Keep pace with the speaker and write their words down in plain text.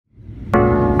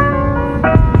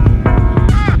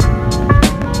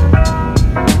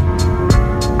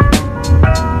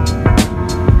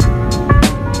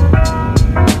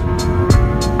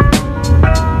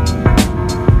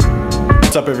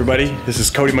everybody? This is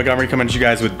Cody Montgomery coming to you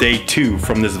guys with day 2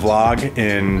 from this vlog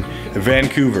in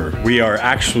Vancouver. We are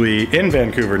actually in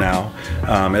Vancouver now.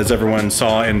 As everyone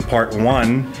saw in part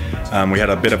 1, we had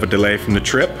a bit of a delay from the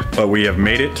trip, but we have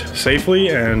made it safely,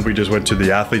 and we just went to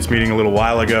the athletes meeting a little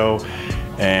while ago,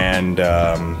 and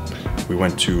we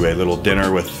went to a little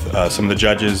dinner with some of the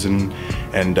judges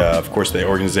and of course the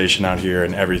organization out here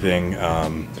and everything.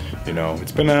 You know,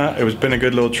 it's been a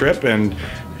good little trip, and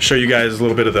show you guys a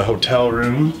little bit of the hotel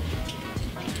room.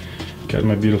 Got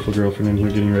my beautiful girlfriend in here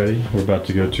getting ready. We're about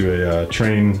to go to a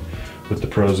train with the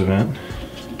pros event.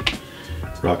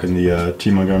 Rocking the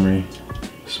T Montgomery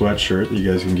sweatshirt that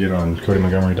you guys can get on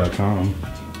CodyMontgomery.com.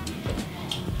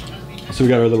 So we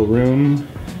got our little room.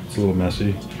 It's a little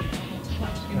messy.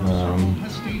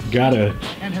 Gotta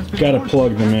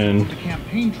plug them in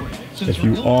if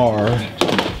you are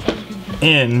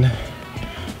in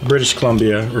British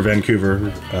Columbia or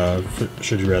Vancouver,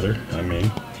 should you rather, I mean.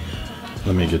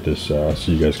 Let me get this so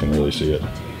you guys can really see it.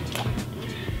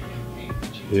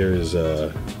 Here is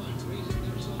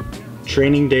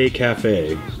Training Day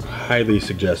Cafe. Highly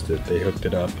suggested. They hooked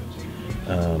it up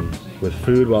with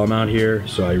food while I'm out here,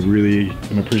 so I really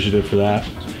am appreciative for that.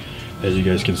 As you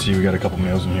guys can see, we got a couple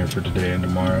meals in here for today and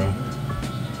tomorrow.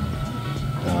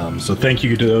 So thank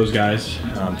you to those guys.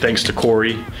 Thanks to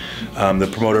Corey, the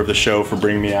promoter of the show, for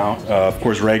bringing me out. Of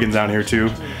course, Regan's down here too.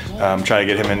 Try to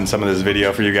get him in some of this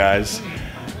video for you guys.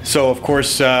 So of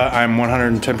course, I'm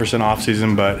 110% off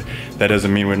season, but that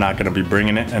doesn't mean we're not going to be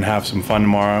bringing it and have some fun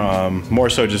tomorrow. More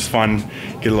so just fun,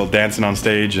 get a little dancing on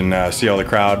stage and see all the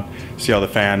crowd, see all the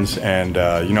fans, and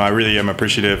you know, I really am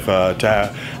appreciative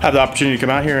to have the opportunity to come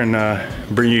out here and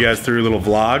bring you guys through a little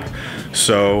vlog.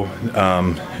 So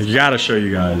you gotta show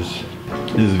you guys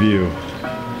this view.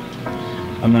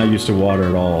 I'm not used to water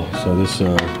at all, so this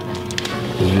view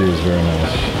is very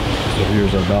nice. So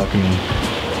here's our balcony,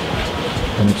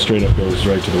 and it straight up goes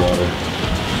right to the water.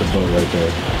 It's a boat right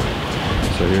there.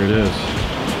 So here it is.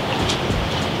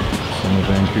 Some of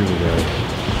Vancouver, guys.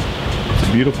 It's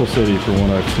a beautiful city from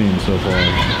what I've seen so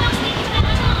far.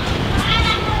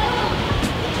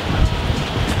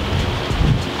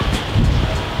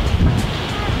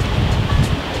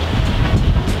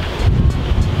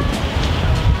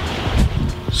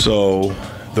 So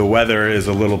the weather is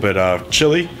a little bit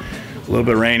chilly, a little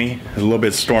bit rainy, a little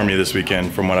bit stormy this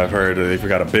weekend from what I've heard. They've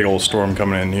got a big old storm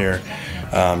coming in here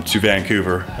to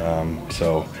Vancouver.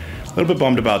 So a little bit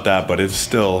bummed about that, but it's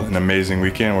still an amazing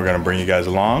weekend. We're gonna bring you guys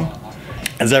along.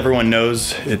 As everyone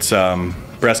knows, it's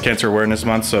Breast Cancer Awareness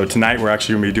Month, so tonight we're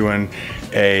actually gonna be doing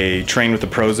a Train with the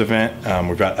Pros event.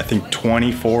 We've got, I think,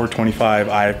 24, 25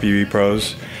 IFBB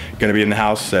pros gonna be in the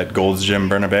house at Gold's Gym,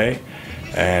 Burnaby.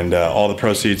 And all the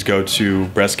proceeds go to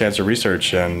breast cancer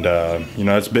research, and you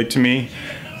know, that's big to me.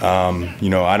 You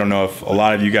know, I don't know if a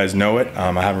lot of you guys know it.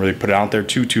 I haven't really put it out there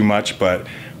too much, but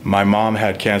my mom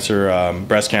had cancer,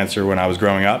 breast cancer, when I was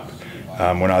growing up,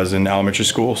 when I was in elementary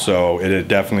school. So it had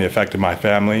definitely affected my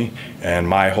family and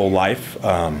my whole life.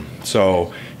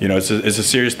 So you know, it's a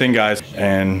serious thing, guys,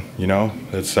 and you know,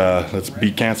 let's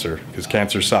beat cancer, because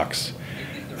cancer sucks.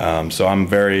 So I'm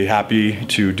very happy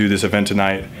to do this event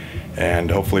tonight,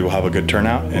 and hopefully we'll have a good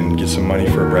turnout and get some money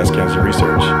for breast cancer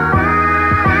research.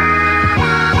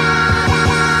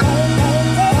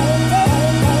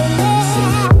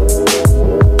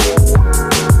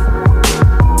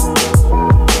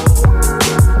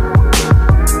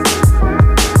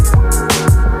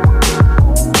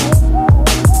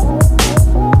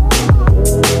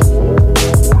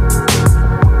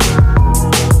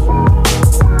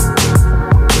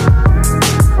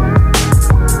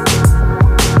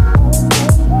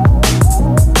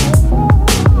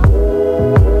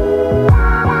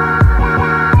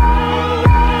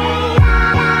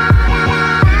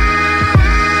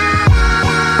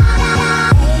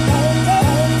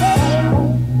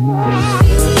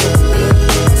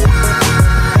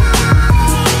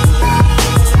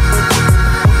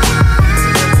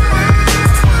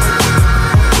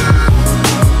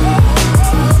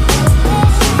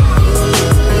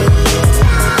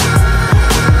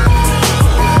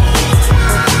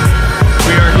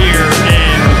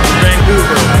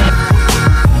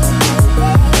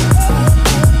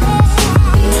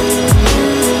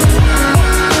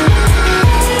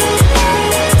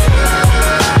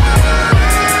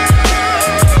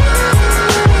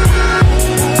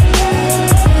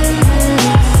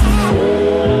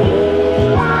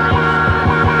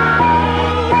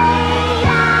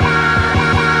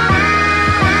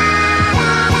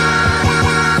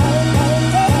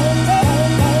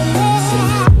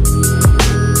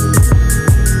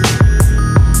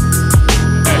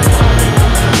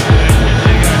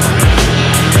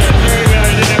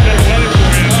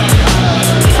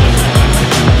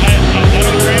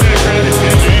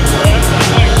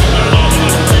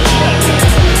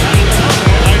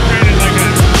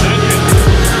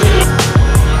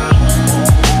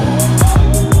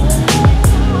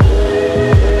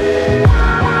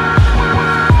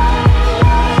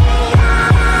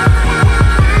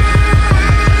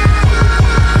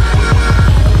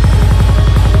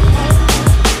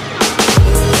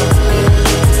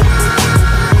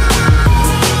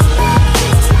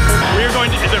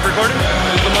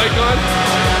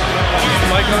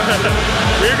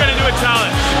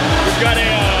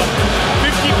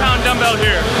 barbell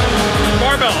here.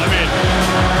 Barbell, I mean.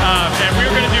 And we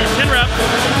were gonna do 10 reps,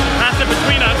 pass it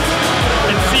between us,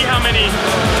 and see how many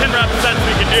 10 rep sets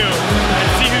we can do, and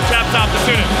see who taps out the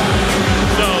soonest.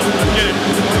 So, let's get it.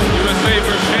 USA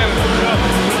versus Canada.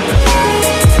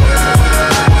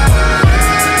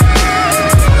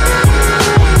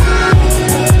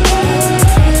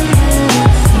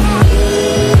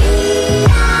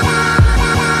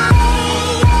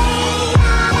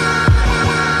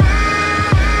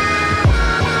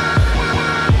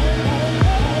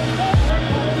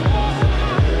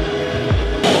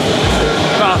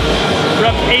 We're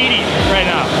up 80 right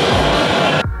now.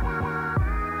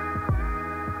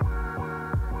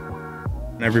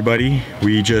 Everybody,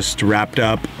 we just wrapped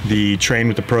up the train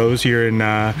with the pros here in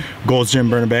Gold's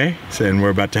Gym, Burnaby, and we're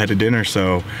about to head to dinner.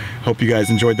 So hope you guys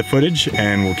enjoyed the footage,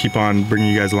 and we'll keep on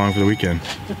bringing you guys along for the weekend.